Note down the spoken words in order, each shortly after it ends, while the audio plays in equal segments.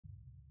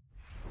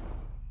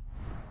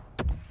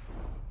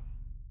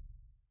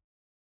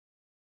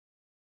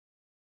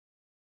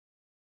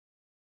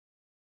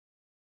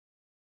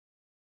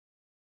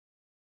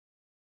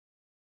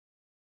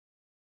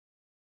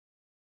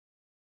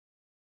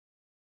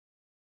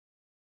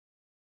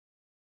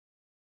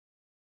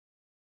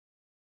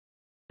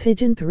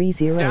Pigeon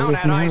 3-0 Down is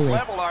at now ice lit.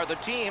 level are the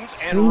teams, and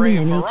Streaming Ray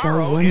NHL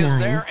Ferraro is 19,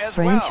 there as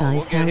franchise well.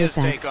 We'll get his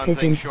Halifax take on things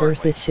Pidgeons shortly.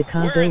 versus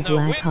Chicago We're in the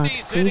Blackhawks windy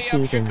city of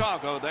preseason.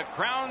 Chicago, the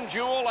crown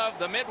jewel of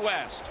the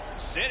Midwest,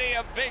 city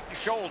of big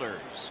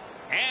shoulders.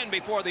 And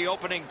before the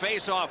opening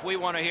face-off, we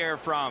want to hear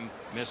from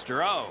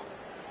Mr. O.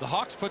 The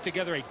Hawks put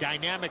together a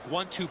dynamic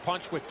 1-2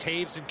 punch with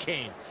Taves and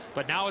Kane.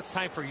 But now it's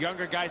time for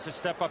younger guys to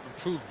step up and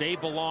prove they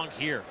belong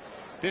here.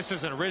 This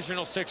is an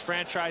Original Six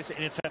franchise,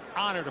 and it's an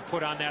honor to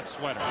put on that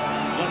sweater.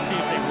 Let's see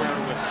if they wear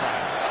it with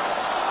pride.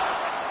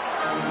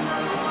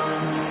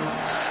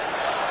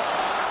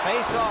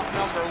 Face-off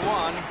number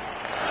one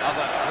of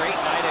a great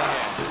night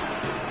ahead.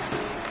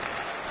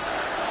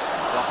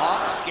 The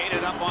Hawks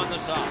skated up on the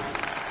side.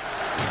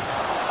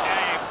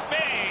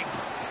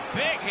 A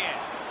big hit.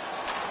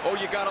 Oh,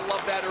 you got to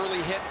love that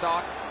early hit,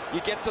 Doc.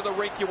 You get to the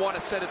rink, you want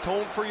to set a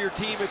tone for your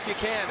team if you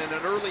can, and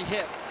an early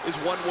hit is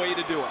one way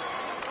to do it.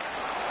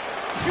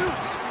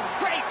 Shoots.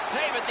 Great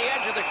save at the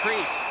edge of the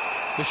crease.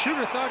 The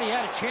shooter thought he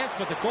had a chance,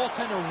 but the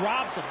goaltender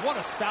robs him. What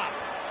a stop.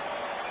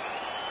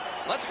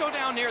 Let's go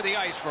down near the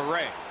ice for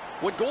Ray.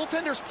 When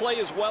goaltenders play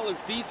as well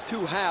as these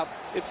two have,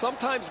 it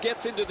sometimes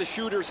gets into the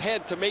shooter's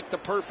head to make the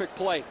perfect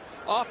play.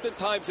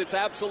 Oftentimes, it's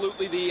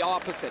absolutely the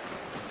opposite.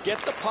 Get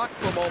the puck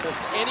from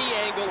almost any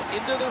angle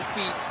into their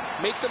feet,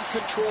 make them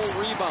control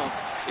rebounds.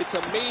 It's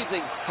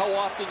amazing how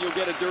often you'll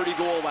get a dirty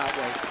goal that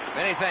way.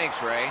 Many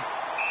thanks, Ray.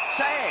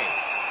 Save.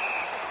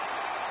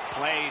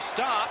 Play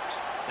stopped.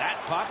 That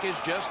puck is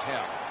just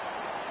held.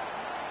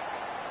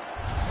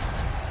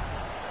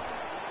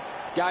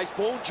 Guys,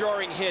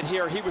 bone-jarring hit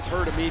here. He was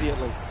hurt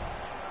immediately.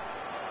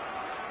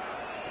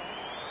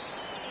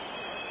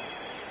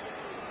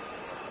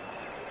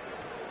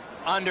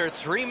 Under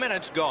 3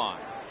 minutes gone.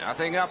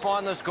 Nothing up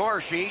on the score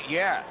sheet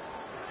yet.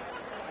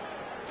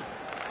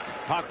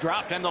 Puck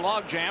dropped in the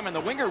logjam, and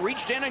the winger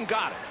reached in and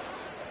got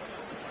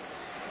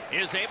it.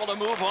 Is able to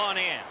move on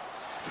in.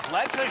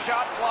 Lets a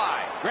shot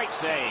fly. Great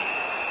save.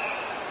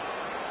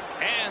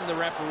 And the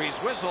referee's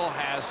whistle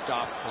has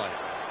stopped play.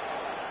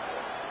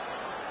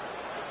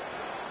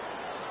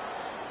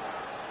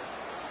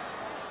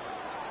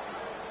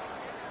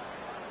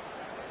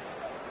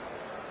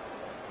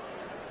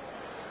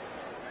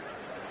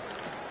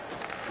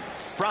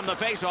 From the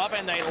faceoff,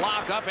 and they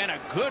lock up, and a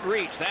good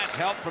reach. That's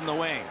help from the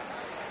wing.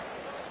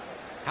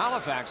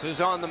 Halifax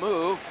is on the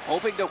move,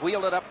 hoping to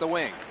wheel it up the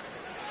wing.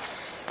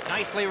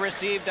 Nicely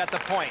received at the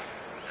point.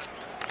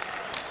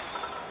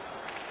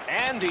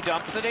 And he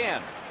dumps it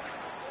in.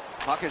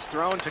 Puck is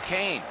thrown to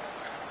Kane.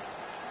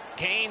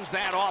 Kane's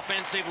that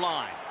offensive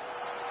line.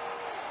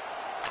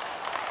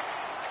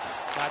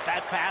 Got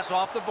that pass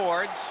off the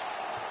boards.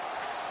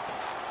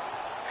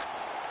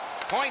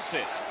 Points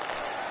it.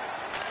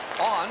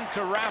 On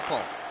to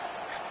Raffle.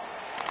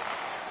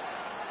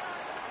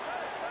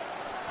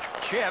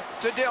 Chip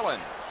to Dillon.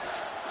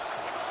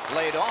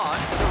 Laid on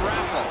to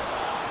Raffle.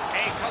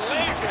 A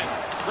collision.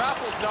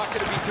 Raffle's not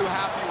going to be too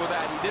happy with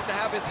that. He didn't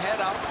have his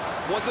head up,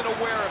 wasn't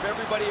aware of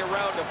everybody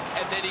around him,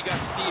 and then he got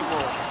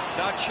steamrolled.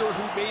 Not sure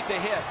who made the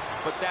hit,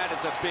 but that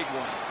is a big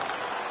one.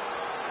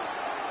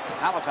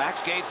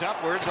 Halifax skates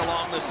upwards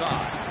along the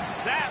side.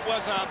 That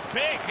was a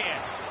big hit.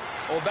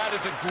 Oh, that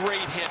is a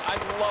great hit. I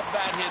love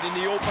that hit. In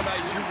the open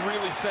ice, you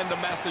really send a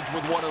message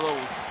with one of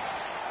those.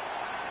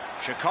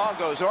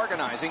 Chicago's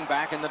organizing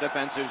back in the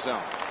defensive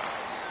zone.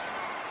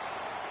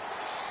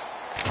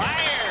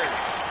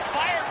 Fires!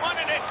 Fired one,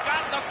 and it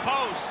got the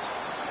post.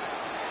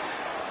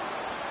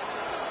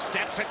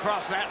 Steps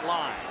across that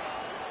line.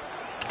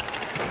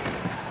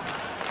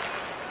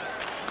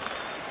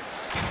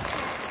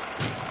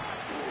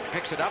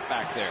 Picks it up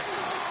back there.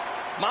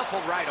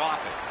 Muscled right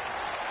off it.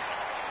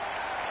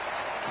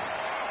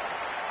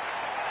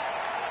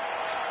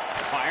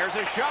 Fires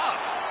a shot.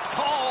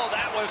 Oh,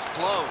 that was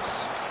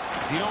close.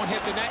 If you don't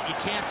hit the net, you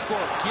can't score.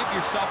 Give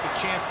yourself a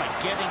chance by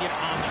getting it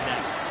on the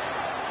net.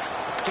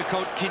 To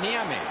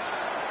Kotkaniemi.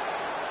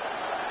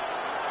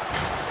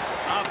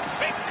 A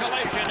big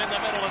collision in the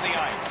middle of the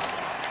ice.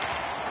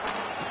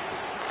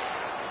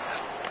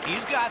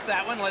 He's got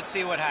that one. Let's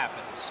see what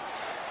happens.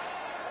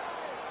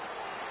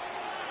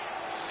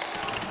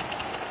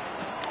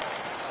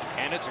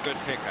 And it's a good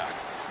pickup.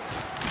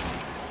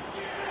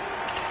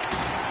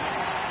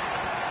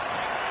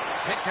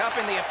 Picked up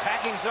in the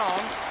attacking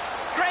zone.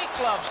 Great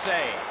glove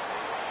save.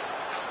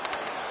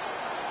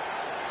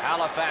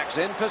 Halifax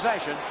in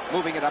possession,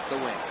 moving it up the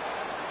wing.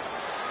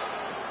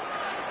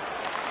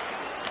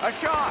 A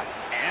shot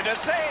and a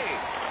save.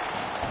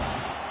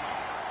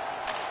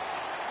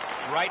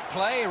 Right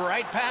play,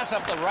 right pass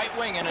up the right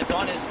wing, and it's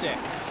on his stick.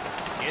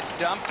 It's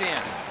dumped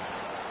in.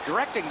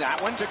 Directing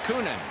that one to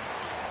Kunin.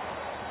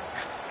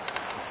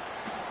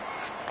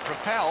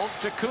 Propelled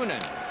to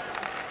Kunin.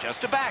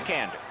 Just a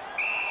backhander.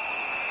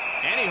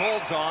 And he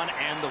holds on,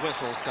 and the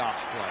whistle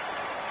stops play.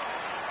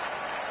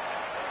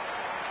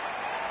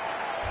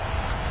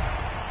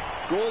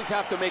 Goalies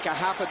have to make a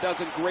half a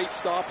dozen great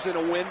stops in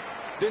a win.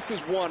 This is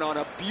one on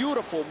a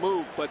beautiful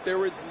move, but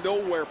there is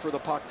nowhere for the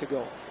puck to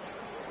go.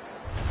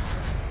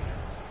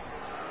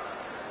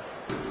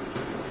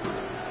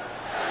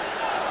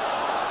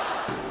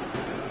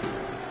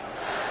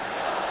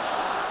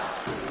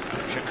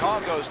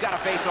 Chicago's got a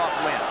face-off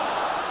win.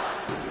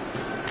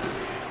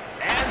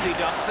 And he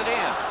dumps it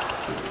in.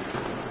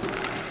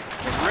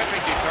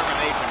 Terrific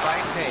determination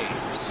by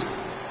Taves.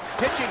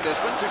 Pitching this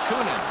one to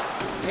Kunin.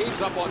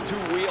 Taves up on 2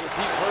 wheels.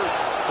 He's hurt,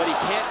 but he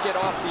can't get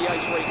off the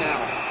ice right now.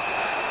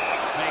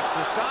 Makes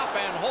the stop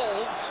and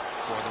holds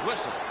for the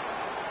whistle.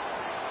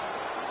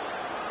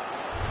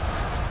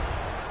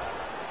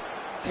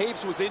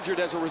 Taves was injured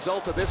as a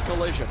result of this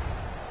collision.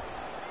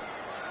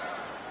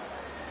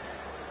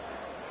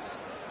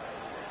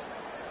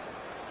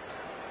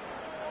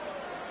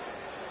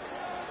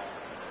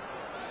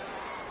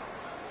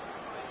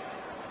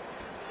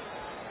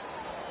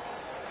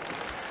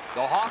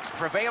 The Hawks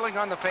prevailing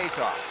on the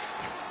faceoff.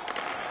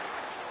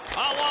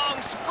 A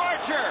long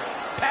scorcher.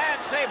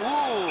 Pad save.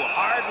 Ooh,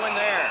 hard one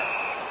there.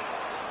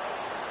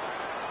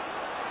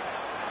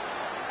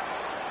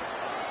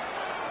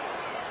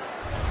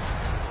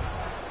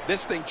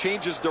 This thing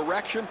changes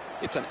direction.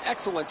 It's an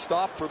excellent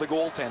stop for the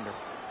goaltender.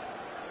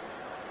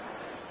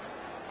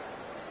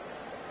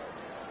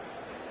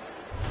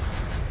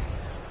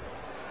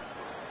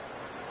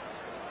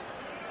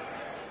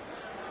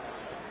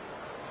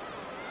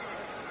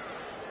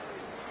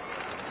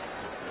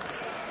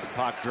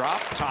 Puck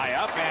drop, tie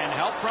up, and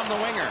help from the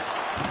winger.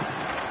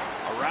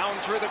 Around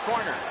through the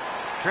corner.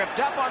 Tripped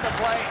up on the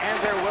play, and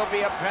there will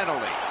be a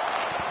penalty.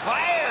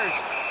 Fires!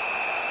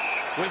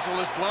 Whistle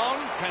is blown,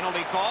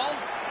 penalty called,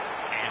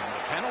 and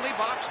the penalty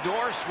box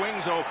door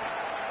swings open.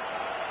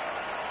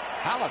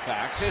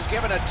 Halifax is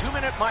given a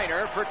 2-minute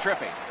minor for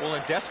tripping. Well,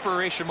 in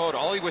desperation mode,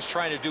 all he was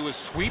trying to do was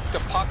sweep the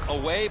puck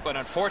away, but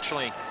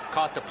unfortunately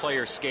caught the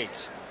player's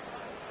skates.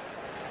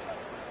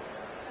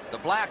 The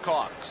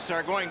Blackhawks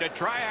are going to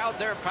try out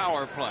their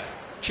power play.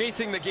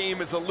 Chasing the game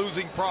is a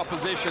losing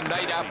proposition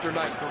night after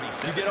night.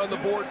 You get on the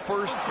board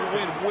first, you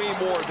win way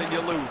more than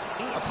you lose.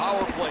 A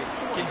power play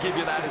can give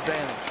you that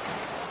advantage.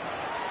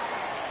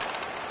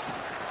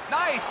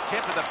 Nice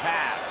tip of the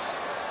pass.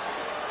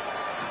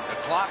 The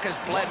clock has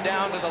bled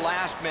down to the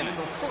last minute.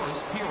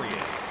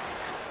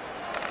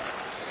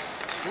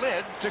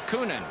 Slid to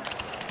Kunin.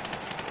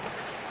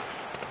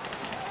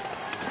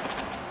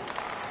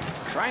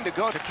 Trying to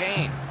go to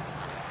Kane.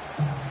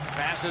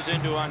 Passes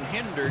into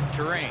unhindered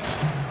terrain.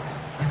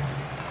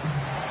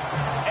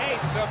 A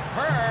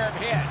superb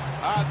hit.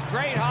 A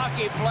great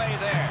hockey play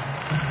there.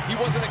 He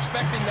wasn't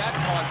expecting that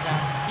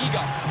contact. He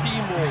got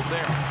steamrolled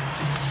there.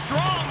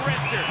 Strong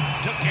wrister.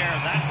 Took care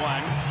of that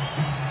one.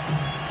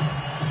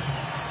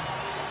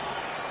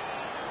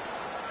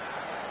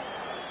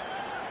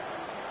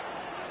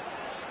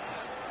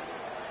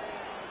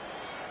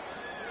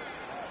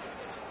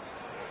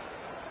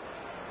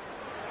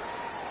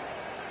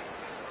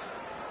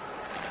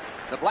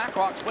 The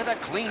Blackhawks with a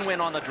clean win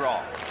on the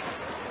draw.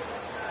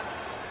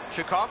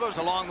 Chicago's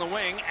along the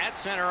wing at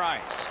center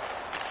ice.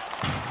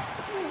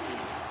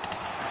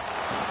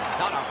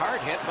 Not a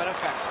hard hit, but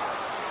effective.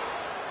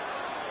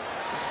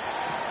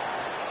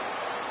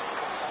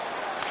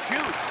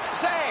 Shoots.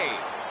 Save.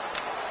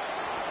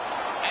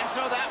 And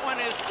so that one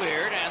is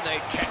cleared, and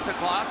they check the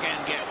clock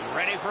and get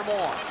ready for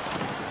more.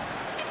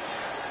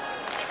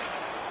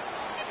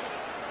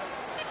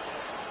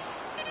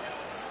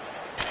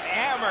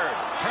 Hammered.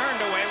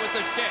 Turned away with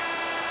the stick.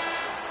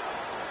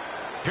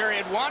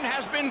 Period 1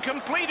 has been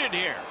completed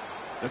here.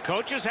 The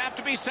coaches have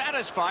to be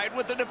satisfied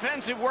with the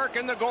defensive work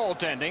and the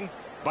goaltending,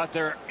 but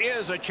there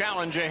is a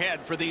challenge ahead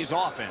for these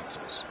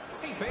offenses.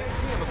 Hey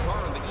fans, we have a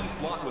car in the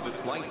east lot with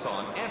its lights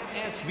on.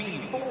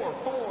 FSV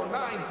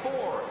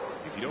 4494.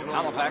 If you don't know,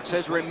 Halifax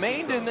has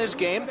remained in this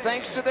game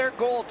thanks to their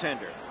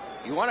goaltender.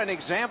 You want an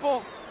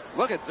example?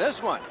 Look at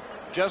this one.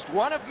 Just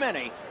one of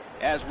many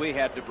as we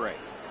had to break.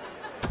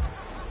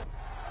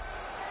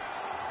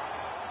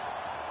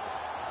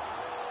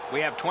 We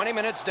have 20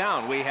 minutes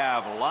down. We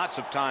have lots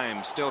of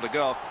time still to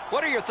go.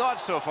 What are your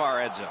thoughts so far,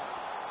 Edzo?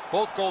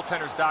 Both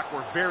goaltenders, Doc,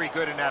 were very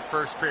good in that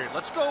first period.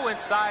 Let's go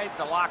inside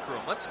the locker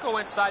room. Let's go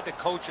inside the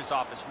coach's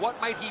office.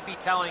 What might he be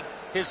telling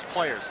his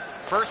players?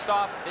 First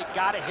off, they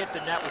got to hit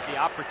the net with the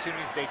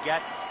opportunities they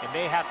get, and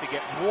they have to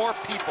get more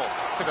people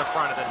to the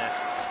front of the net.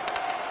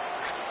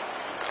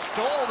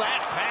 Stole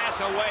that pass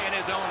away in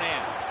his own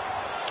end.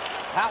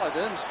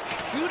 Paladins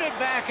shoot it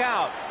back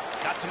out.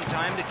 Got some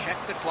time to check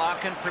the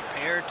clock and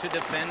prepare to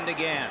defend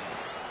again.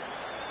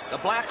 The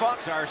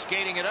Blackhawks are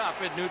skating it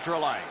up at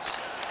neutral ice.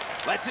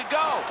 Lets it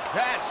go.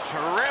 That's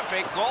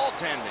terrific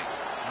goaltending.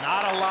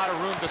 Not a lot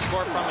of room to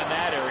score from in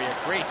that area.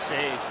 Great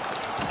save.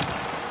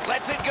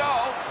 Lets it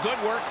go.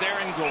 Good work there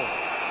in goal.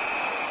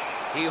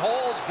 He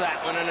holds that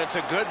one, and it's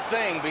a good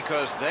thing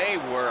because they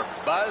were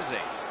buzzing.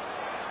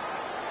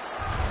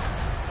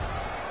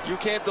 You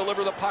can't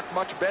deliver the puck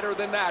much better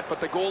than that, but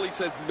the goalie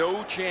says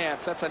no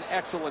chance. That's an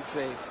excellent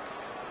save.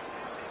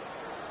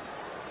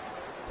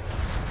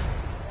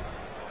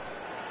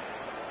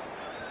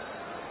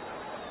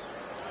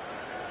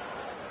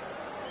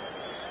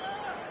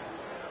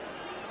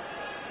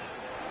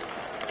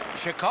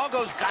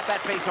 Chicago's got that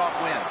face-off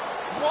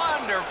win.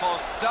 Wonderful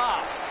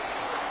stop.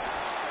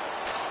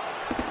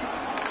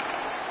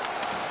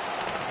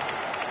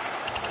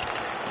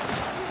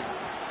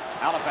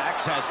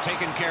 Halifax has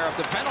taken care of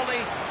the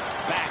penalty.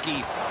 Back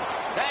even.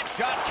 That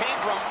shot came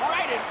from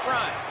right in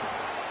front.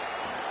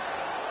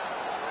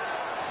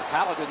 The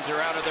Paladins are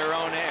out of their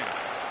own end.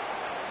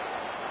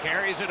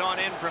 Carries it on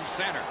in from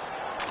center.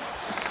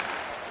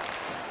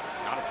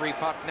 Not a free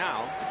puck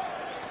now.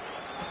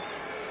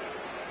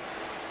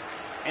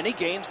 And he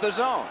gains the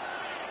zone.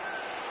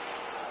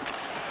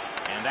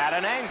 And at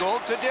an angle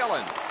to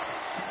Dillon.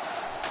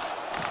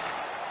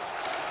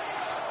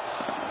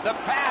 The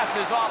pass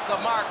is off the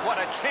mark. What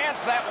a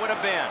chance that would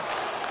have been.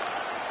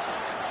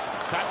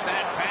 Cut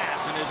that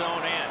pass in his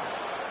own end.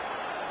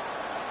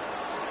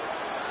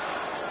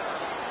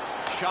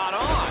 Shot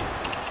on.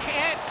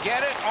 Can't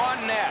get it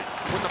on net.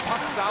 When the puck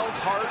sounds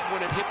hard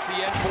when it hits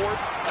the end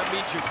boards, that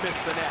means you've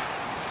missed the net.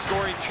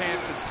 Scoring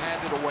chances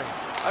handed away.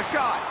 A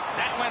shot.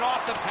 That went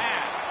off the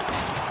pad.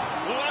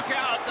 Look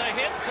out. The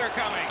hits are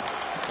coming.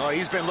 Oh,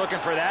 he's been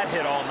looking for that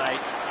hit all night.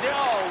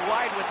 Oh,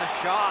 wide with the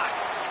shot.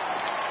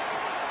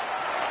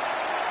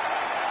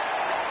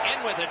 In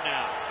with it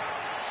now.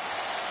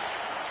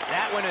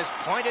 That one is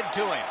pointed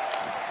to him.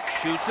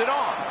 Shoots it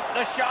on.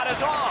 The shot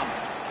is off.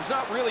 There's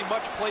not really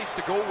much place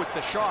to go with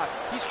the shot.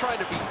 He's trying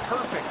to be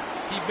perfect.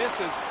 He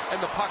misses,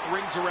 and the puck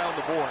rings around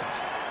the boards.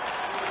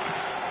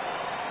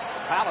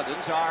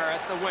 Paladins are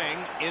at the wing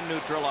in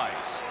neutral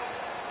ice.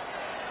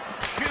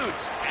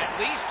 Shoots. At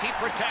least he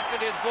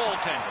protected his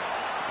goaltender.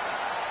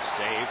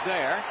 Save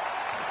there.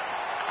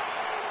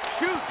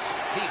 Shoots.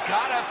 He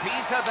got a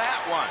piece of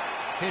that one.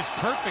 His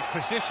perfect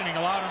positioning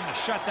allowed him to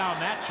shut down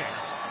that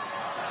chance.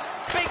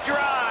 Big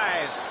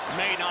drive.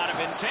 May not have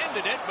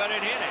intended it, but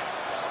it hit it.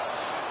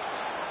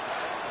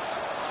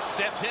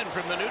 Steps in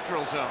from the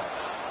neutral zone.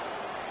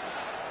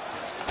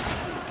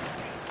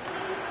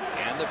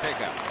 And the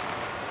pickup.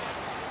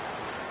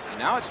 And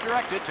now it's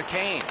directed to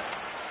Kane.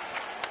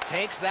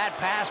 Takes that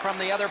pass from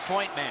the other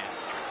point man.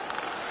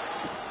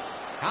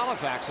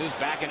 Halifax is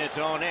back in its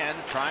own end,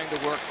 trying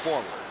to work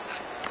forward.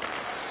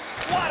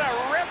 What a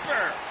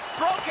ripper!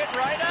 Broke it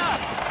right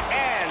up.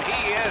 And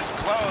he is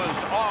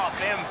closed off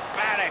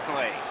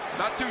emphatically.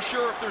 Not too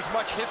sure if there's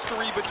much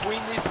history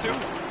between these two,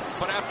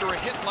 but after a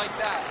hit like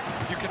that,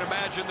 you can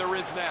imagine there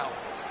is now.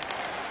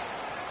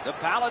 The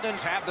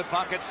Paladins have the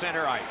puck at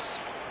center ice.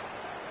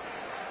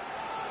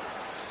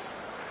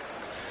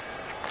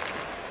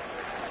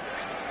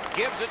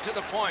 Gives it to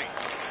the point.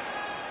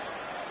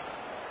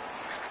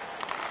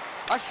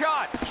 A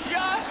shot.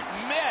 Just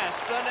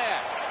missed the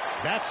net.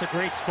 That's a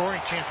great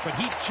scoring chance, but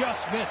he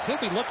just missed. He'll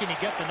be looking to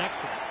get the next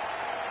one.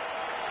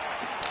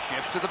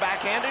 Shifts to the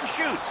backhand and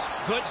shoots.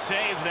 Good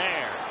save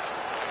there.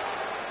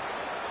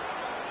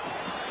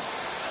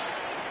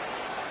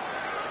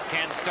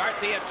 Can start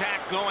the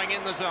attack going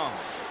in the zone.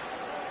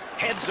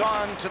 Heads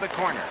on to the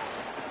corner.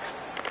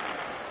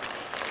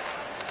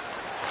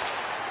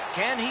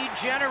 Can he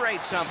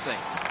generate something?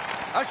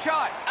 A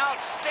shot.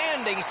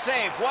 Outstanding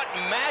save. What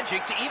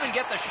magic to even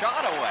get the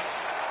shot away.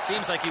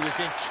 Seems like he was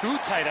in too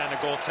tight on the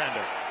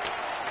goaltender.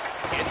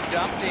 It's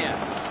dumped in.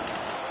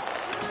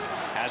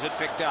 Has it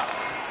picked up.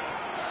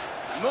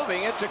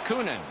 Moving it to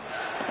Kunin.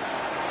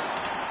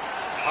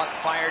 Puck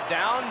fired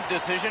down.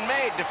 Decision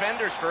made.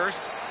 Defenders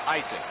first.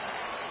 Icing.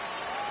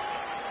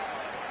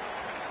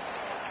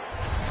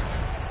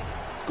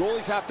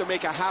 Goalies have to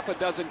make a half a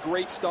dozen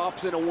great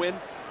stops in a win.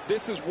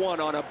 This is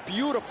one on a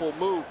beautiful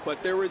move,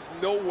 but there is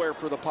nowhere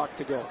for the puck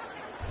to go.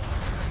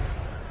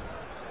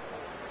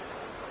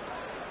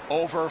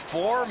 Over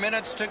 4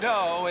 minutes to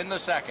go in the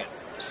second.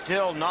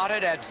 Still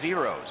knotted at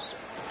zeros.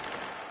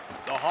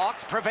 The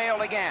Hawks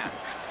prevail again.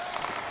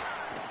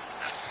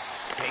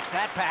 Takes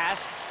that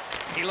pass.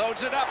 He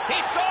loads it up.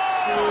 He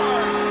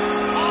scores!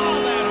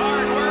 All that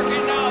hard work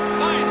and now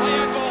finally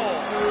a goal.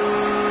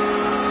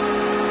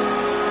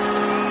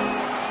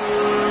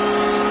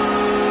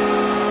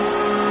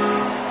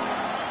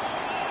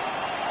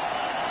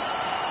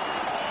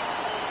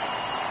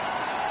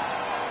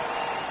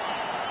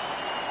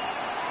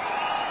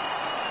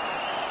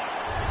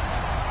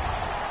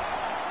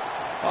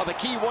 The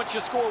key, once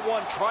you score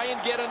one, try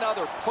and get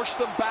another. Push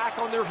them back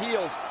on their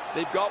heels.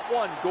 They've got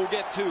one. Go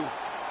get two.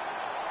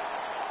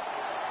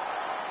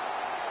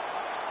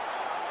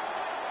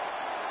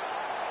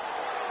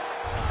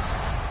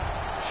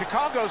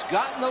 Chicago's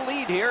gotten the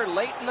lead here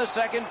late in the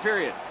second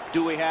period.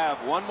 Do we have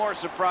one more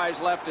surprise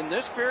left in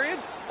this period,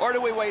 or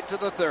do we wait to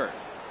the third?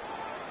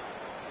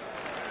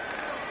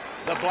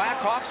 The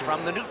Blackhawks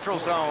from the neutral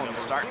zone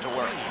start to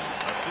work.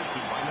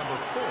 Assisted by number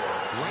 4,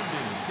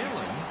 Brendan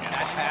Dillon.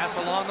 That pass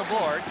along the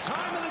boards.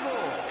 Time of the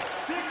goal.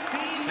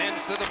 16.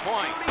 Sends to the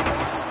point.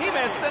 He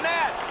missed the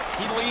net.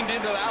 He leaned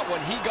into that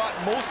one. He got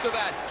most of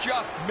that.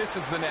 Just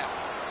misses the net.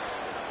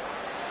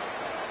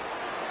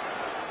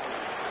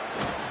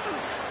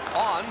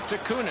 On to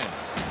Kunin.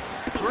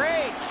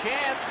 Great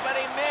chance, but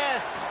he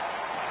missed.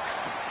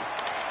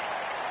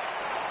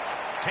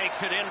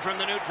 Takes it in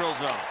from the neutral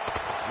zone.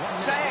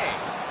 Save.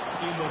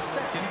 In the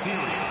second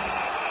period.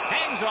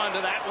 Hangs on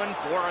to that one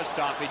for a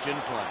stoppage in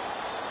play.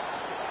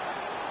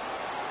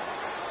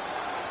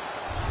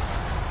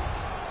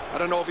 I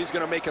don't know if he's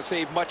going to make a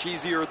save much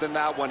easier than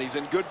that one. He's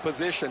in good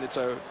position. It's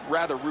a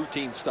rather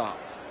routine stop.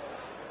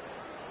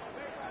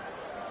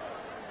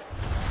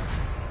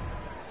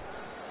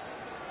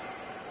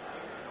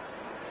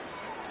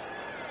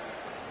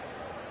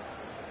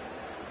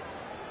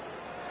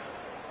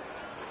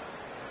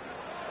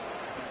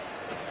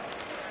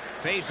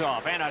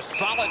 Face-off and a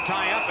solid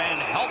tie-up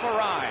and help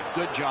arrive.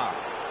 Good job.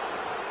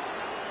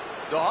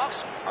 The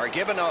Hawks are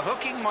given a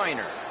hooking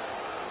minor.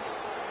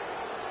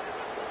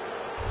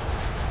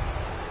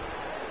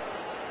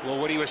 Well,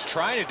 what he was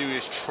trying to do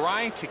is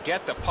trying to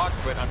get the puck,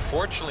 but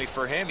unfortunately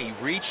for him, he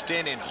reached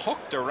in and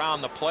hooked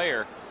around the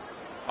player.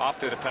 Off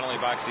to the penalty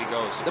box he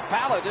goes. The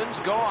Paladins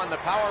go on the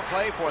power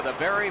play for the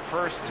very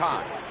first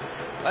time.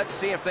 Let's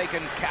see if they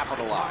can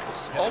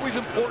capitalize. Always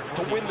important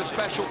to win the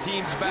special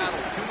teams battle,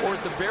 or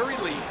at the very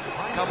least,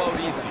 come out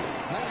even.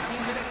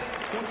 19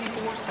 minutes,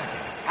 24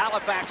 seconds.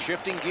 Halifax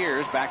shifting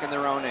gears back in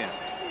their own end.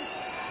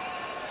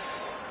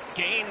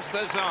 Gains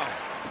the zone.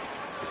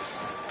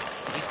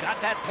 He's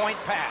got that point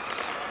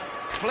pass.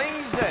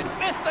 Flings it.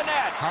 Missed the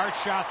net. Hard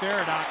shot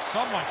there, Doc.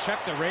 Someone check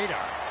the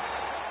radar.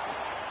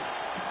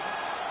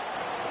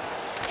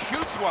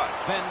 Shoots one.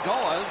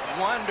 Bengola's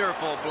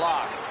wonderful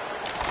block.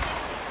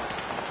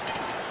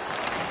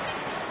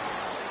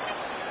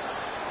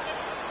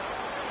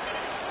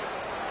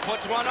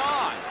 Puts one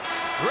on.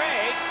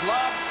 Great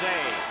glove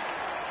save.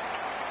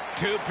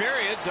 2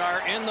 periods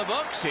are in the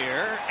books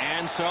here,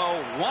 and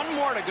so one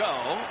more to go,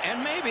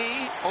 and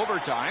maybe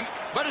overtime,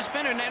 but it's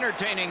been an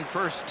entertaining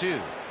first 2.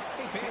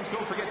 Hey fans,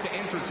 don't forget to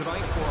enter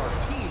tonight for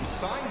our team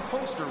signed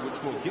poster,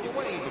 which we'll give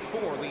away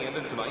before the end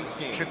of tonight's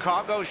game.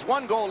 Chicago's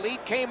 1-goal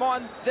lead came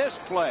on this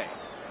play.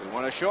 We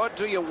want to show it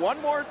to you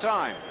one more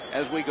time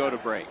as we go to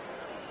break.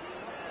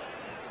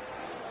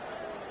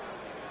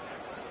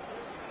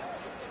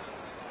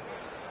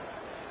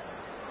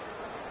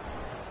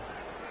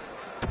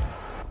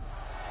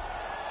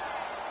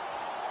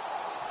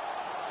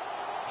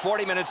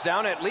 $40 minutes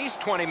down, at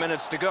least 20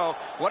 minutes to go.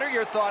 What are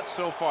your thoughts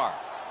so far?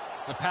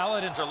 The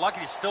Paladins are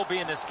lucky to still be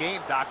in this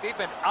game, Doc. They've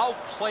been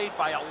outplayed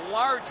by a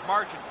large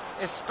margin,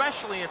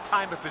 especially in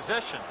time of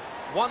possession.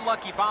 One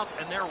lucky bounce,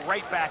 and they're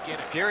right back in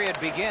it. Period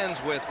begins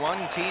with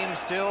one team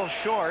still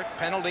short.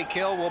 Penalty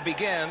kill will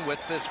begin with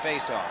this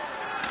faceoff.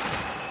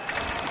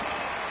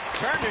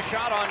 Turned a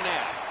shot on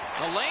net.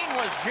 The lane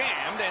was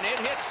jammed, and it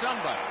hit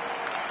somebody.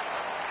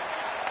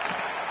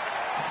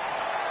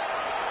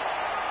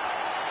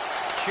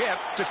 Chip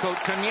to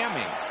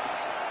Kotkaniemi.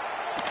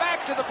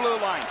 Back to the blue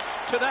line.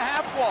 To the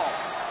half wall.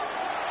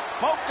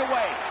 Poked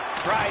away.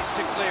 Tries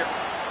to clear.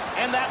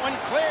 And that one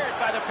cleared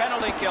by the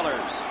penalty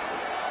killers.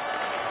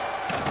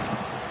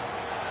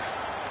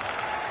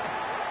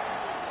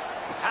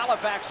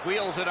 Halifax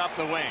wheels it up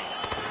the wing.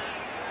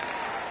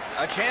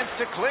 A chance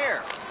to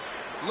clear.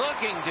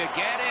 Looking to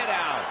get it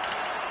out.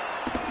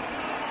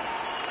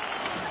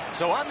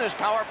 So on this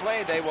power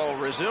play, they will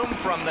resume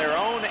from their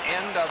own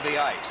end of the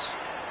ice.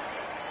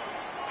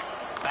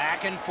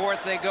 Back and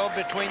forth they go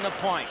between the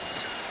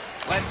points.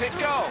 Lets it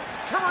go.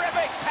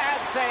 Terrific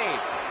pad save.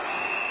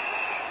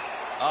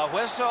 A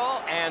whistle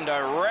and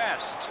a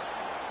rest.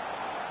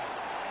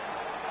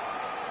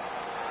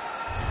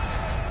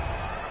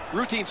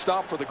 Routine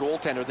stop for the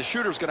goaltender. The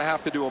shooter's going to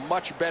have to do a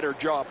much better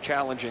job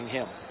challenging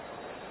him.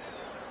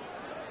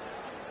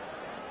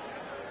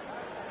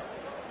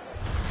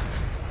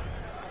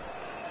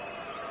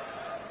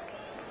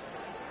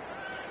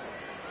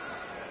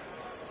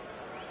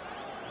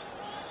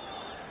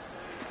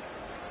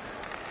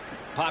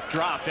 Puck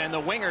dropped, and the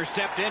winger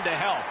stepped in to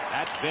help.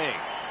 That's big.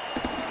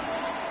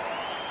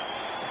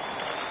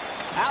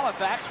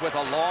 Halifax with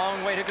a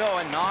long way to go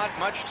and not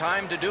much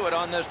time to do it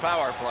on this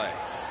power play.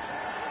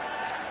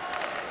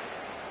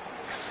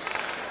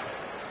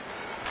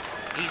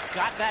 He's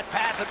got that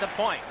pass at the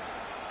point.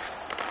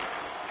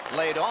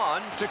 Laid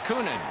on to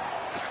Kunin.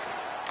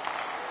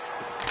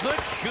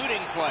 Good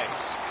shooting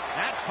place.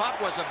 That puck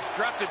was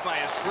obstructed by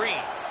a screen.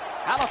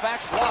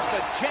 Halifax lost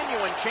a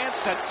genuine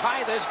chance to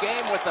tie this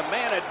game with the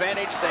man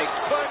advantage. They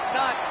could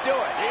not do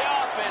it. The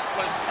offense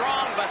was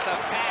strong, but the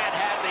pad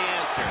had the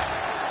answer.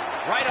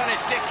 Right on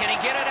his stick. Can he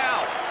get it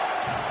out?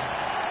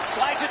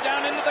 Slides it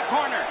down into the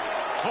corner.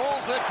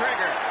 Pulls the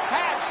trigger.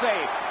 Pad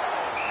save.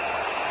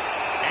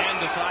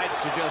 And decides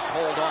to just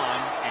hold on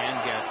and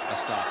get a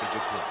stoppage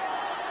of play.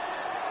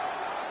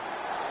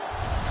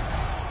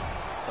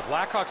 The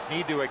Blackhawks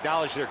need to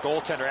acknowledge their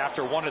goaltender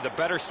after one of the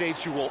better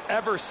saves you will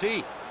ever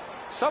see.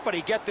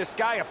 Somebody get this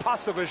guy a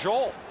pasta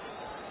visual.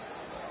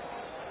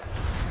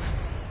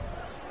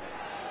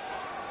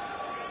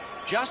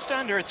 Just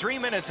under 3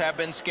 minutes have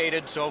been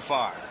skated so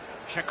far.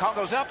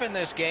 Chicago's up in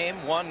this game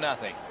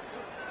 1-0.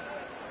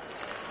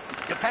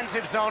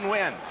 Defensive zone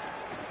win.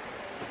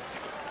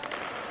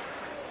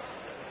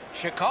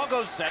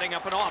 Chicago's setting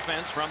up an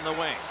offense from the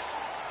wing.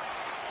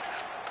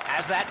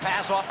 Has that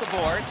pass off the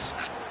boards.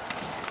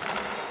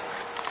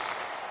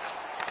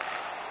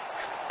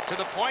 To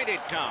the point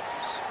it comes.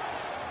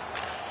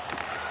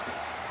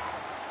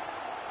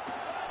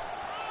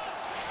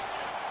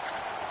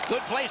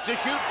 Good place to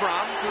shoot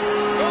from.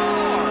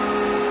 Score!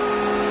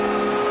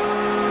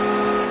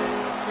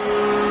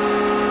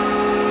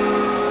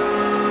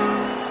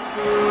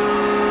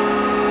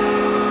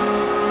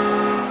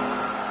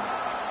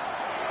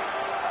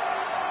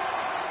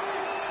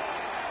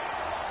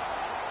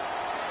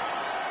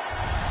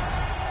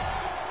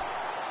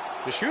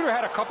 The shooter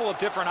had a couple of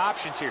different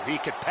options here. He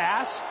could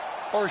pass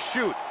or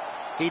shoot.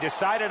 He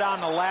decided on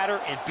the latter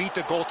and beat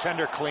the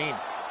goaltender clean.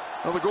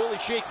 Well, the goalie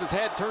shakes his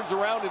head, turns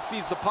around and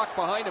sees the puck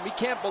behind him. He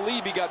can't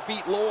believe he got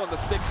beat low on the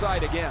stick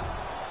side again.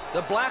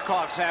 The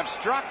Blackhawks have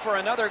struck for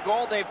another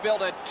goal. They've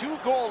built a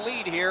 2-goal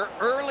lead here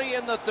early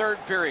in the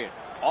third period.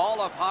 All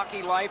of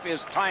hockey life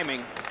is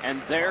timing,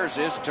 and theirs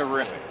is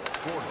terrific.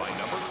 Scored by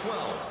number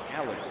 12,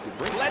 Alex.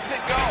 Lets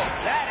it go.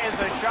 That is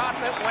a shot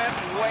that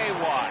went way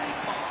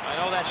wide. I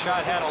know that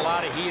shot had a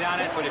lot of heat on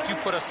it, but if you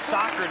put a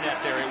soccer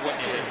net there, it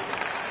wouldn't hit it.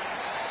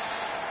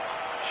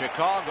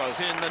 Chicago's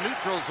in the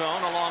neutral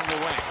zone along the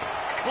wing.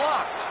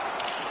 Blocked.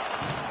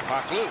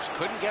 Puck loose.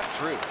 Couldn't get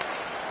through.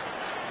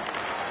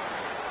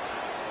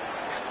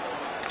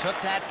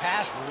 Took that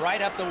pass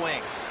right up the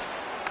wing.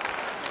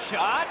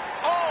 Shot.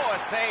 Oh, a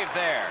save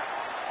there.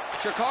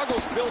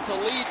 Chicago's built a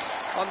lead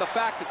on the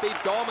fact that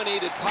they've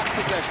dominated puck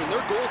possession.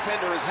 Their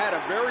goaltender has had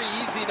a very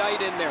easy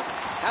night in there.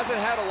 Hasn't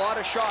had a lot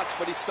of shots,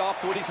 but he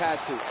stopped what he's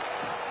had to.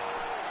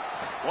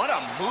 What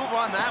a move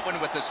on that one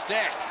with the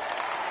stick.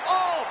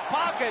 Oh,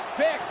 pocket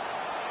picked.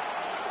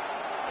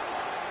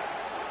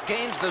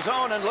 Gains the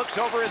zone and looks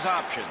over his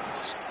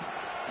options.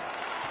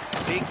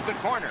 Seeks the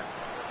corner.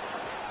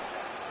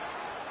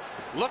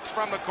 Looks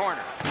from the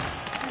corner.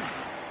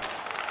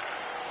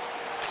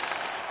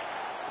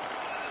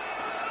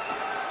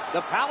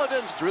 The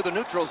Paladins through the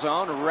neutral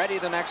zone, ready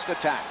the next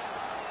attack.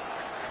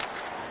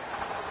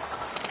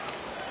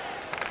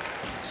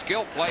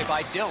 Skill play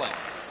by Dillon.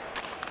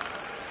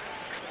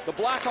 The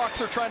Blackhawks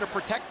are trying to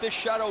protect this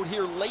shutout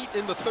here late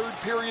in the third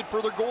period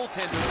for their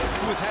goaltender,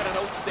 who has had an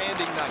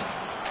outstanding night.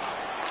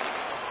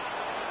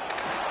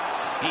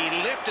 He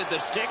lifted the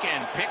stick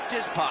and picked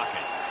his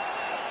pocket.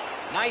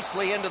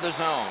 Nicely into the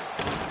zone.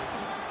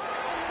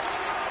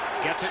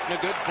 Gets it in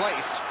a good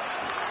place.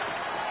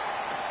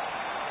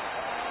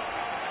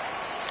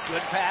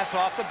 Good pass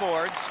off the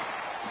boards.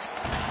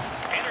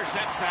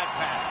 Intercepts that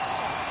pass.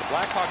 The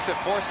Blackhawks have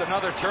forced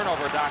another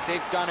turnover, Doc.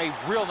 They've done a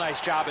real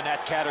nice job in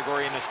that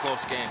category in this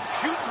close game.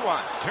 Shoots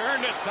one.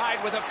 Turned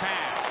aside with a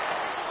pass.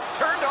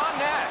 Turned on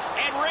net.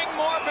 And ring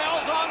more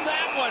bells on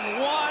that one.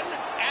 One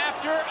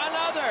after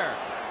another.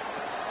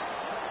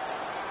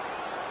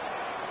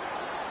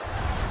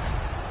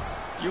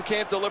 You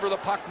can't deliver the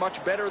puck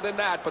much better than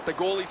that, but the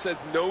goalie says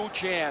no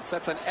chance.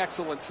 That's an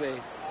excellent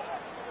save.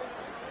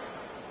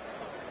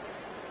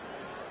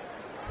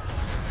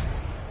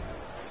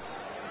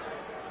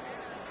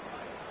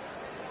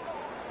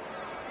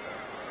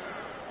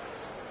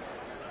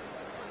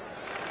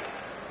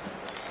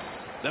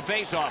 The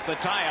face-off, the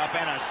tie-up,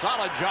 and a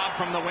solid job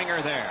from the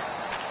winger there.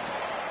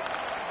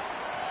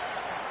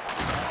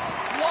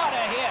 What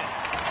a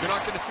hit! You're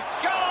not going to see...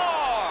 Score!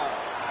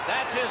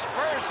 That's his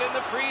first in the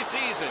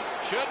preseason.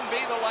 Shouldn't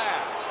be the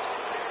last.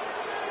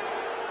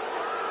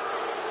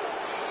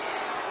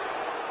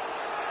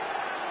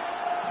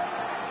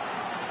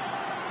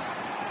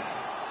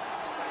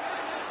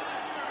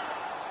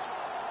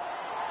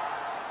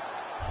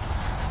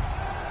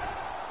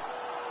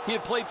 He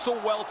had played so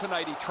well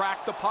tonight. He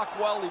tracked the puck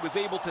well. He was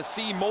able to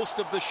see most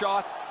of the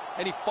shots,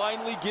 and he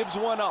finally gives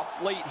one up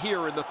late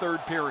here in the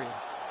third period.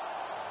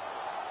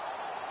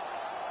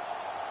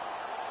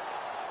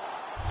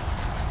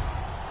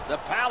 The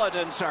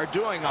Paladins are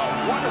doing a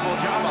wonderful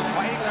job of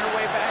fighting their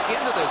way back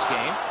into this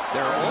game.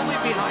 They're only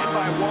behind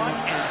by one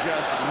and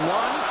just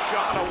one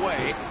shot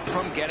away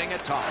from getting a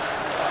tie.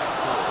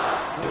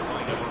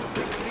 By number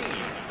 16,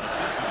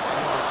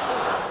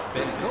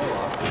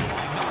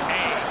 A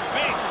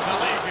big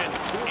collision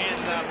in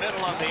the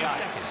middle of the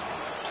ice.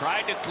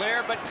 Tried to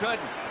clear but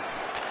couldn't.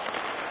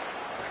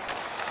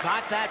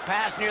 Got that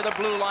pass near the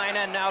blue line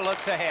and now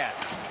looks ahead.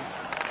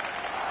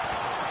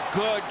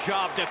 Good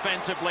job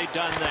defensively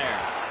done there.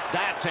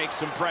 That takes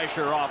some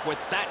pressure off with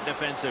that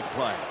defensive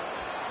play.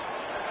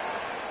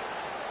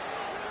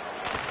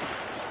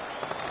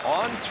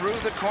 On through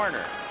the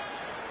corner.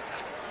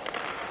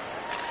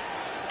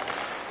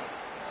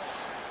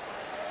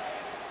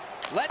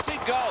 Lets it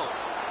go.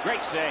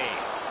 Great save.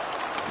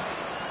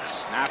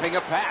 Snapping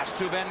a pass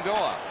to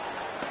Bengoa.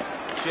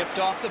 Chipped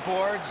off the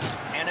boards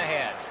and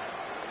ahead.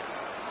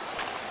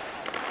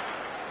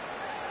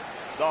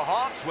 The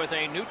Hawks with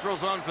a neutral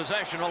zone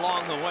possession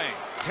along the wing.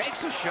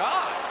 Takes a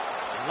shot.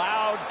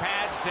 Loud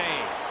pad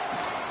save.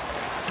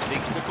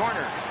 Seeks the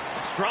corner.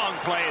 Strong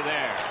play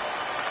there.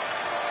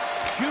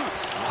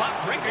 Shoots. Puck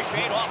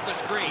ricocheted off the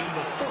screen.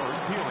 the third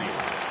period.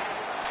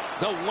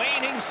 The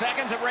waning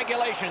seconds of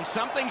regulation.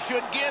 Something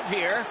should give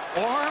here,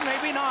 or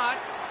maybe not.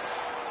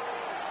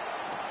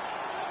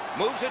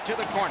 Moves it to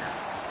the corner.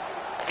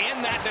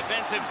 In that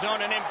defensive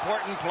zone, an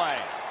important play.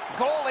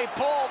 Goalie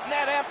pulled,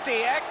 net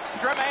empty.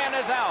 Extra man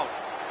is out.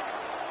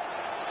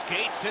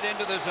 Skates it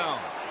into the zone.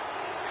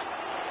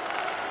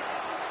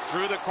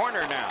 Through the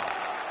corner now.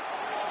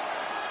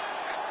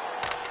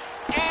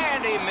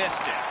 And he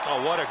missed it.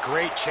 Oh, what a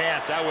great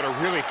chance. That would have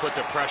really put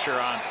the pressure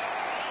on.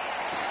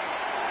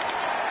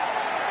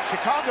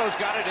 Chicago's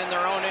got it in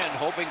their own end,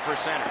 hoping for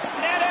center.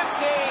 Net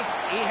empty.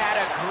 He had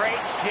a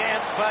great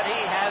chance, but he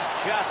has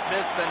just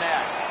missed the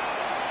net.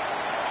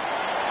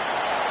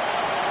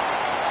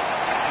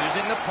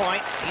 using the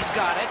point. He's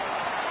got it.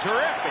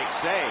 Terrific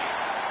save.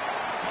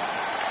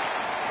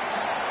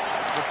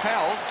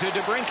 Propelled to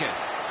DeBrincat.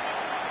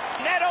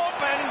 Net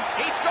open.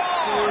 He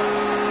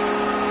scores.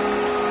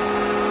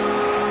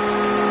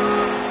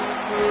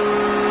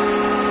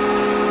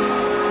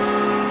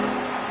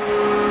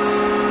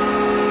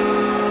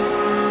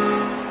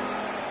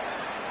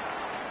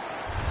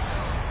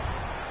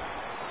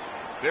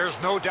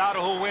 There's no doubt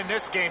who'll win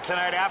this game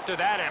tonight after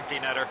that empty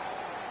netter.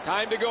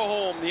 Time to go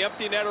home. The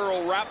empty netter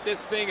will wrap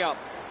this thing up.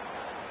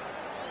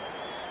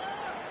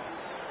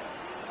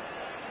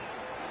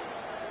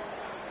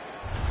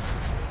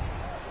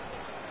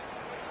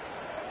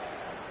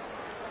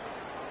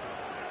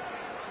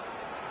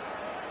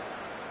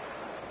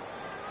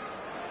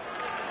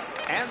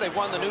 And they've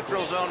won the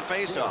neutral zone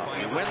faceoff.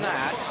 You win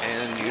that,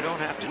 and you don't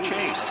have to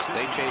chase.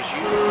 They chase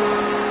you.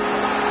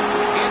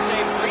 It's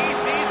a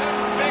preseason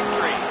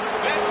victory.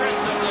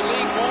 Veterans of the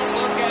league won't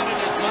look at it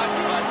as much,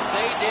 but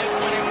they did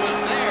when it was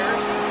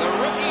theirs. The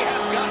rookie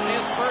has gotten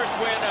his first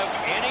win of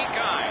any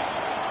kind.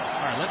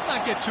 All right, let's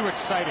not get too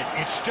excited.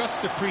 It's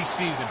just the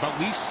preseason, but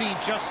we've seen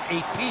just a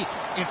peek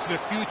into the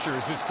future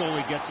as this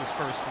goalie gets his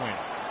first win.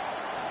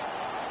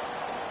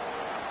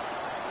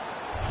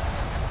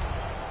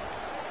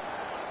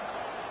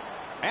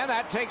 And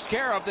that takes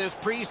care of this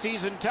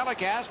preseason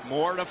telecast.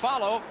 More to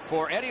follow.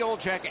 For Eddie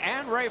Olczyk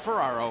and Ray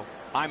Ferraro,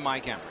 I'm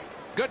Mike Emrick.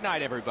 Good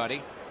night,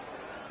 everybody.